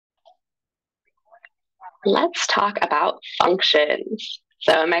Let's talk about functions.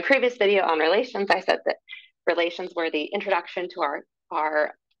 So in my previous video on relations, I said that relations were the introduction to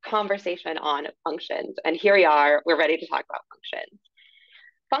our conversation on functions. And here we are, we're ready to talk about functions.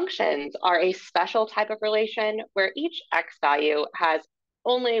 Functions are a special type of relation where each x value has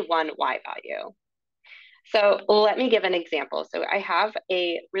only one y value. So let me give an example. So I have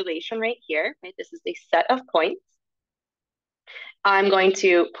a relation right here, right? This is a set of points. I'm going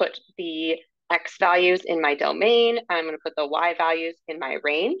to put the x values in my domain. I'm going to put the y values in my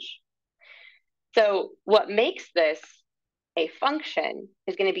range. So what makes this a function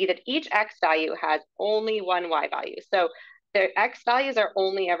is going to be that each x value has only one y value. So the x values are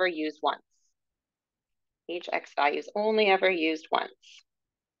only ever used once. Each x value is only ever used once.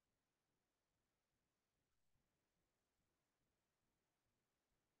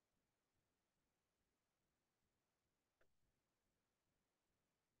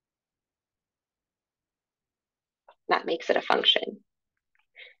 That makes it a function.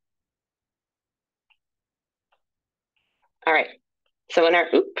 All right. So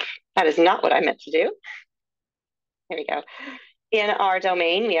that is not what I meant to do. Here we go. In our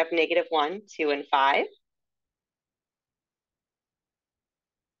domain, we have -1, 2, and 5.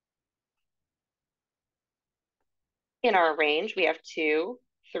 In our range, we have 2,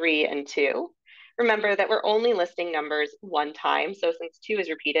 3, and 2. Remember that we're only listing numbers one time. So since 2 is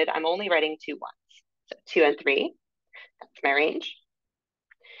repeated, I'm only writing 2 once. So 2 and 3, that's my range.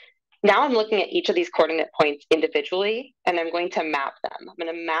 Now I'm looking at each of these coordinate points individually, and I'm going to map them. I'm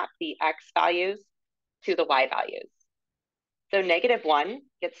going to map the x values to the y values. So -1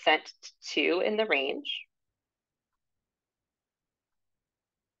 gets sent to 2 in the range.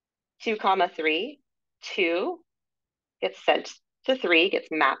 2, 3, 2 gets sent to 3, gets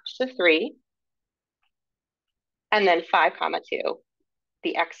mapped to 3. And then 5, 2,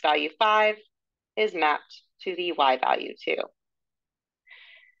 the x value 5 is mapped to the y value 2.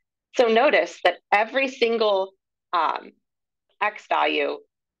 So notice that every single x value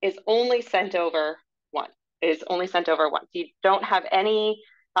is only sent over once. You don't have any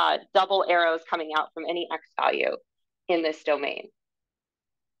double arrows coming out from any x value in this domain.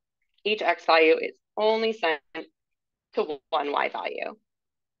 Each x value is only sent to one y value.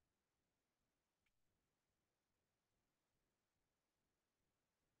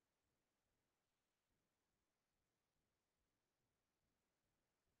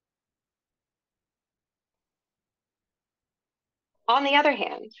 On the other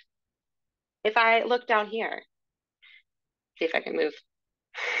hand, if I look down here, see if I can move.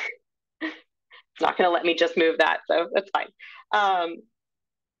 It's not going to let me just move that, so that's fine.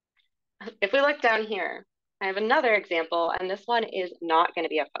 If we look down here, I have another example, and this one is not going to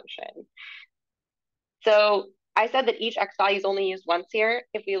be a function. So I said that each x value is only used once here.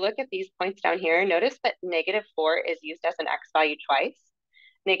 If we look at these points down here, notice that -4 is used as an x value twice.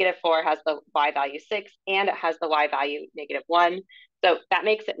 -4 has the y value 6, and it has the y value -1. So that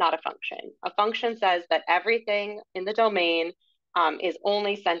makes it not a function. A function says that everything in the domain is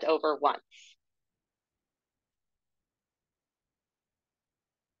only sent over once.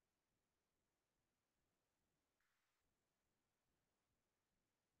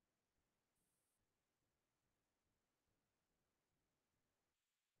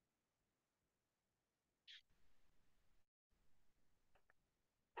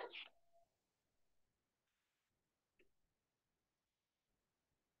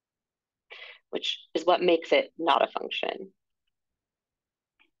 Which is what makes it not a function.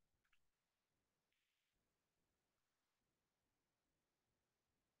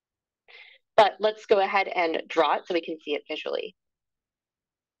 But let's go ahead and draw it so we can see it visually.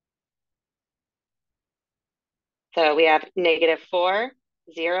 So we have -4,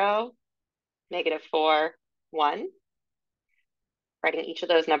 0, -4, 1. Writing each of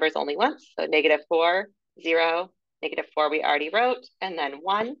those numbers only once. So -4, 0, -4 we already wrote, and then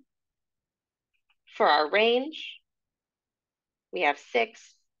 1. For our range, we have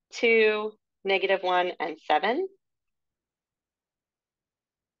 6, 2, -1, and 7.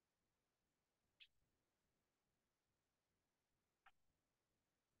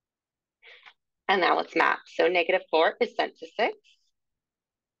 And now let's map. So -4 is sent to 6.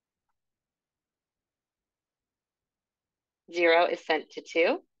 0 is sent to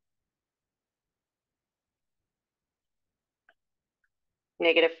 2.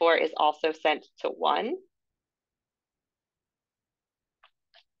 -4 is also sent to 1.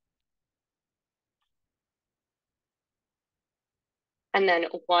 And then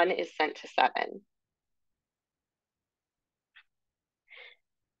 1 is sent to 7.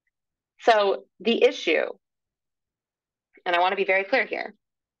 So the issue, and I want to be very clear here,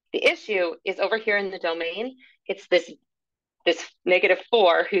 The issue is over here in the domain, it's this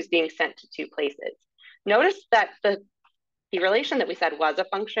 -4 who's being sent to two places. Notice that the relation that we said was a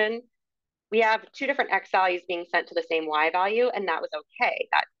function, we have two different x values being sent to the same y value, and that was okay.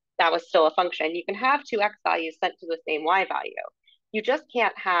 That was still a function. You can have two x values sent to the same y value. You just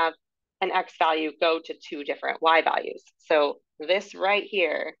can't have an x value go to two different y values. So this right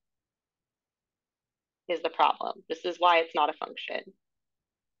here is the problem. This is why it's not a function.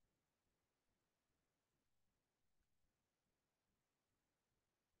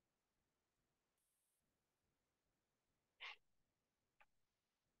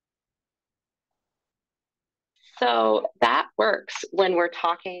 So that works when we're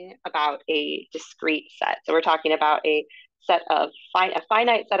talking about a discrete set. So we're talking about a set of a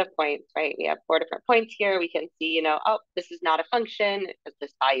finite set of points, right? We have four different points here. We can see, oh, this is not a function because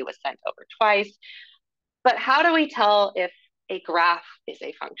this value was sent over twice. But how do we tell if a graph is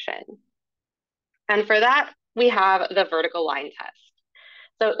a function? And for that, we have the vertical line test.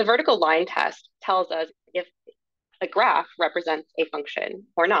 So the vertical line test tells us if a graph represents a function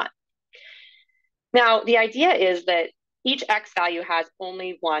or not. Now, the idea is that each x value has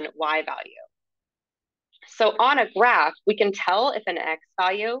only one y value. So on a graph, we can tell if an x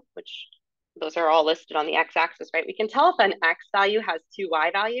value, which those are all listed on the x-axis, right? We can tell if an x value has two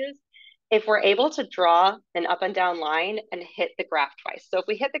y values if we're able to draw an up and down line and hit the graph twice. So if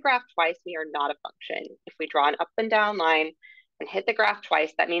we hit the graph twice, we are not a function. If we draw an up and down line and hit the graph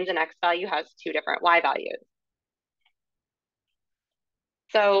twice, that means an x value has two different y values.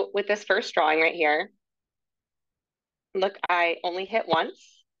 So with this first drawing right here, look, I only hit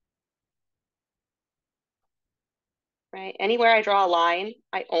once, right? Anywhere I draw a line,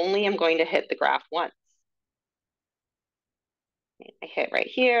 I only am going to hit the graph once. I hit right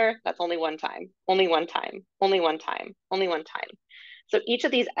here, that's only one time, only one time, only one time, only one time. So each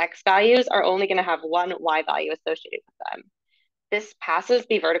of these x values are only going to have one y value associated with them. This passes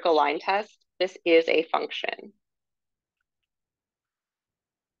the vertical line test. This is a function.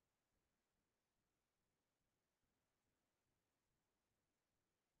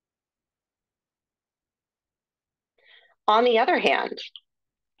 On the other hand,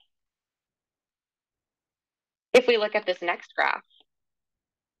 if we look at this next graph,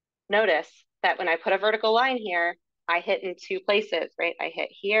 notice that when I put a vertical line here, I hit in two places, right? I hit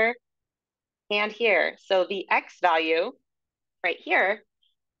here and here. So the x value right here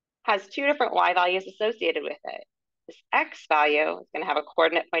has two different y values associated with it. This x value is going to have a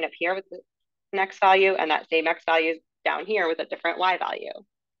coordinate point up here with the x value, and that same x value is down here with a different y value.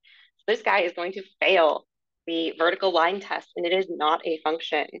 So this guy is going to fail the vertical line test, and it is not a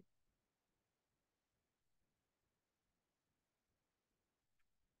function.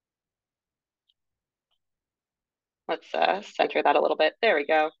 Let's center that a little bit. There we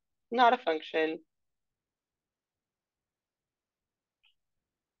go. Not a function.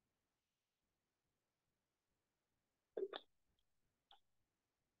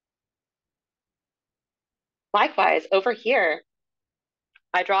 Likewise, over here,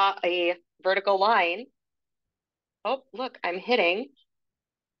 I draw a vertical line. Oh, look, I'm hitting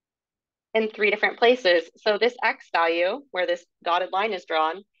in three different places. So this x value, where this dotted line is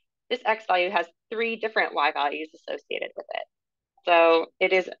drawn, this x value has three different y values associated with it. So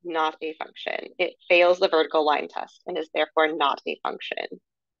it is not a function. It fails the vertical line test and is therefore not a function.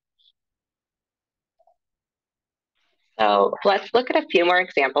 So let's look at a few more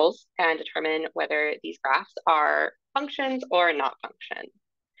examples and determine whether these graphs are functions or not functions.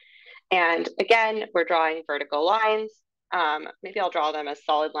 And again, we're drawing vertical lines. Maybe I'll draw them as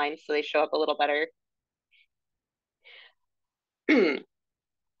solid lines so they show up a little better.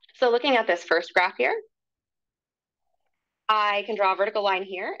 So looking at this first graph here, I can draw a vertical line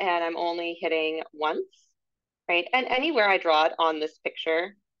here and I'm only hitting once, right? And anywhere I draw it on this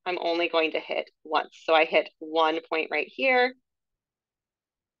picture, I'm only going to hit once. So I hit one point right here.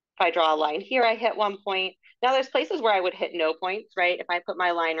 If I draw a line here, I hit one point. Now there's places where I would hit no points, right? If I put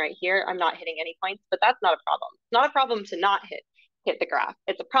my line right here, I'm not hitting any points, but that's not a problem. It's not a problem to not hit the graph.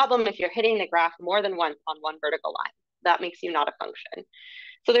 It's a problem if you're hitting the graph more than once on one vertical line. That makes you not a function.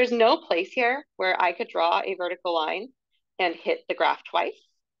 So there's no place here where I could draw a vertical line and hit the graph twice.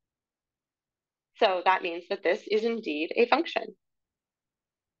 So that means that this is indeed a function.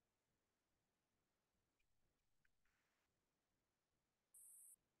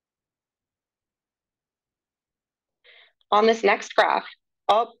 On this next graph,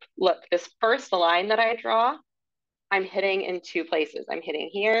 oh, look, this first line that I draw, I'm hitting in two places. I'm hitting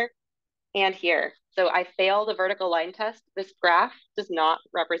here and here. So I fail the vertical line test. This graph does not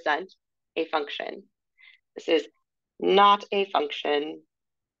represent a function. This is not a function.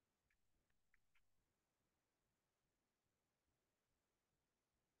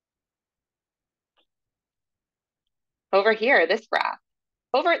 Over here, this graph.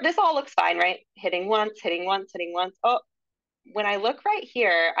 This all looks fine, right? Hitting once, hitting once, hitting once. Oh, when I look right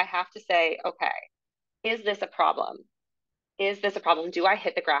here, I have to say, okay, is this a problem? Is this a problem? Do I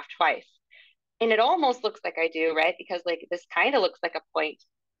hit the graph twice? And it almost looks like I do, right? Because like this kind of looks like a point.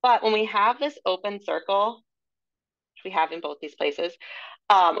 But when we have this open circle, which we have in both these places,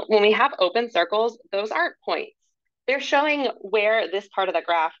 when we have open circles, those aren't points. They're showing where this part of the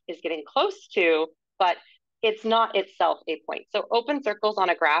graph is getting close to, but it's not itself a point. So open circles on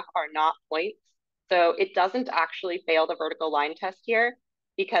a graph are not points. So it doesn't actually fail the vertical line test here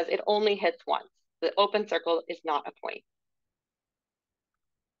because it only hits once. The open circle is not a point.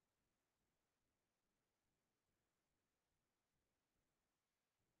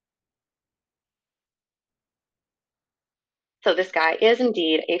 So this guy is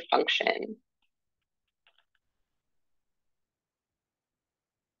indeed a function.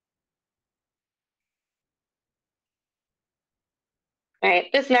 All right,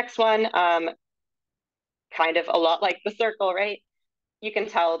 this next one, kind of a lot like the circle, right? You can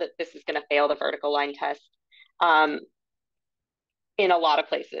tell that this is going to fail the vertical line test. Um, in a lot of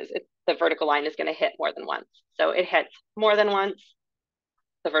places, the vertical line is going to hit more than once. So it hits more than once.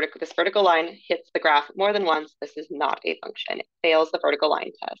 This vertical line hits the graph more than once. This is not a function. It fails the vertical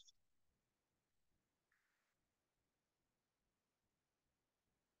line test.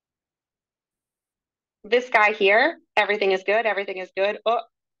 This guy here, everything is good. Everything is good. Oh,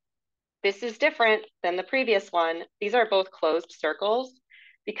 this is different than the previous one. These are both closed circles.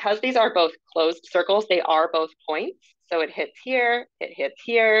 Because these are both closed circles, they are both points. So it hits here, it hits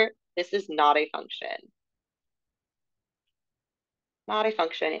here. This is not a function. Not a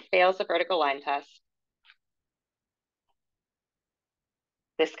function. It fails the vertical line test.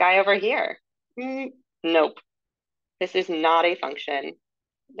 This guy over here. Nope. This is not a function.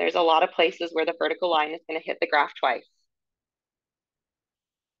 There's a lot of places where the vertical line is going to hit the graph twice.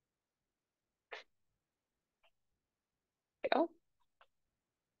 Go.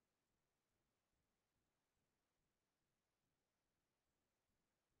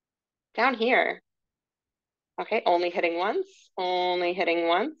 Down here. Okay, only hitting once, only hitting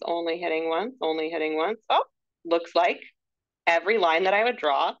once, only hitting once, only hitting once. Oh, looks like every line that I would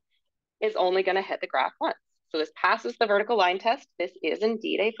draw is only going to hit the graph once. So this passes the vertical line test. This is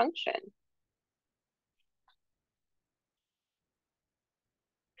indeed a function.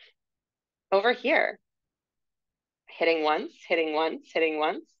 Over here, hitting once, hitting once, hitting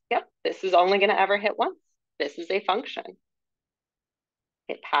once. Yep, this is only going to ever hit once. This is a function.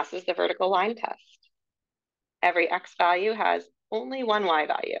 It passes the vertical line test. Every x value has only one y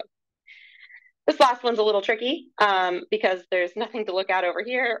value. This last one's a little tricky because there's nothing to look at over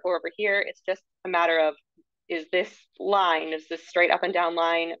here or over here. It's just a matter of, is this line, is this straight up and down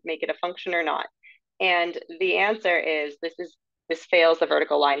line, make it a function or not? And the answer is this fails the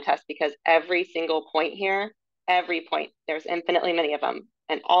vertical line test because every single point here, every point, there's infinitely many of them,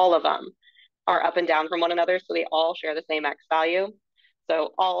 and all of them are up and down from one another, so they all share the same x value.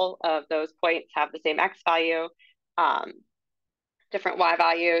 So all of those points have the same x value, different y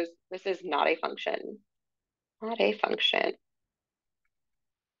values. This is not a function. Not a function.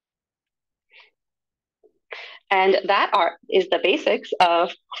 And is the basics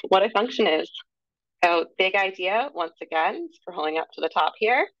of what a function is. So big idea, once again, scrolling up to the top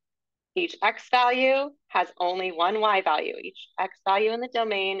here. Each x value has only one y value. Each x value in the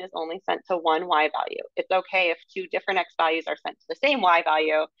domain is only sent to one y value. It's okay if two different x values are sent to the same y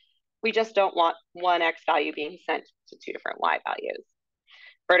value. We just don't want one x value being sent to two different y values.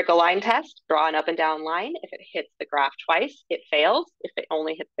 Vertical line test, draw an up and down line. If it hits the graph twice, it fails. If it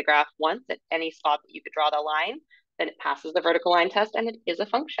only hits the graph once at any spot that you could draw the line, then it passes the vertical line test and it is a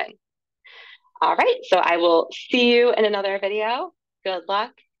function. All right, so I will see you in another video. Good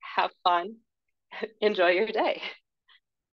luck, have fun, enjoy your day.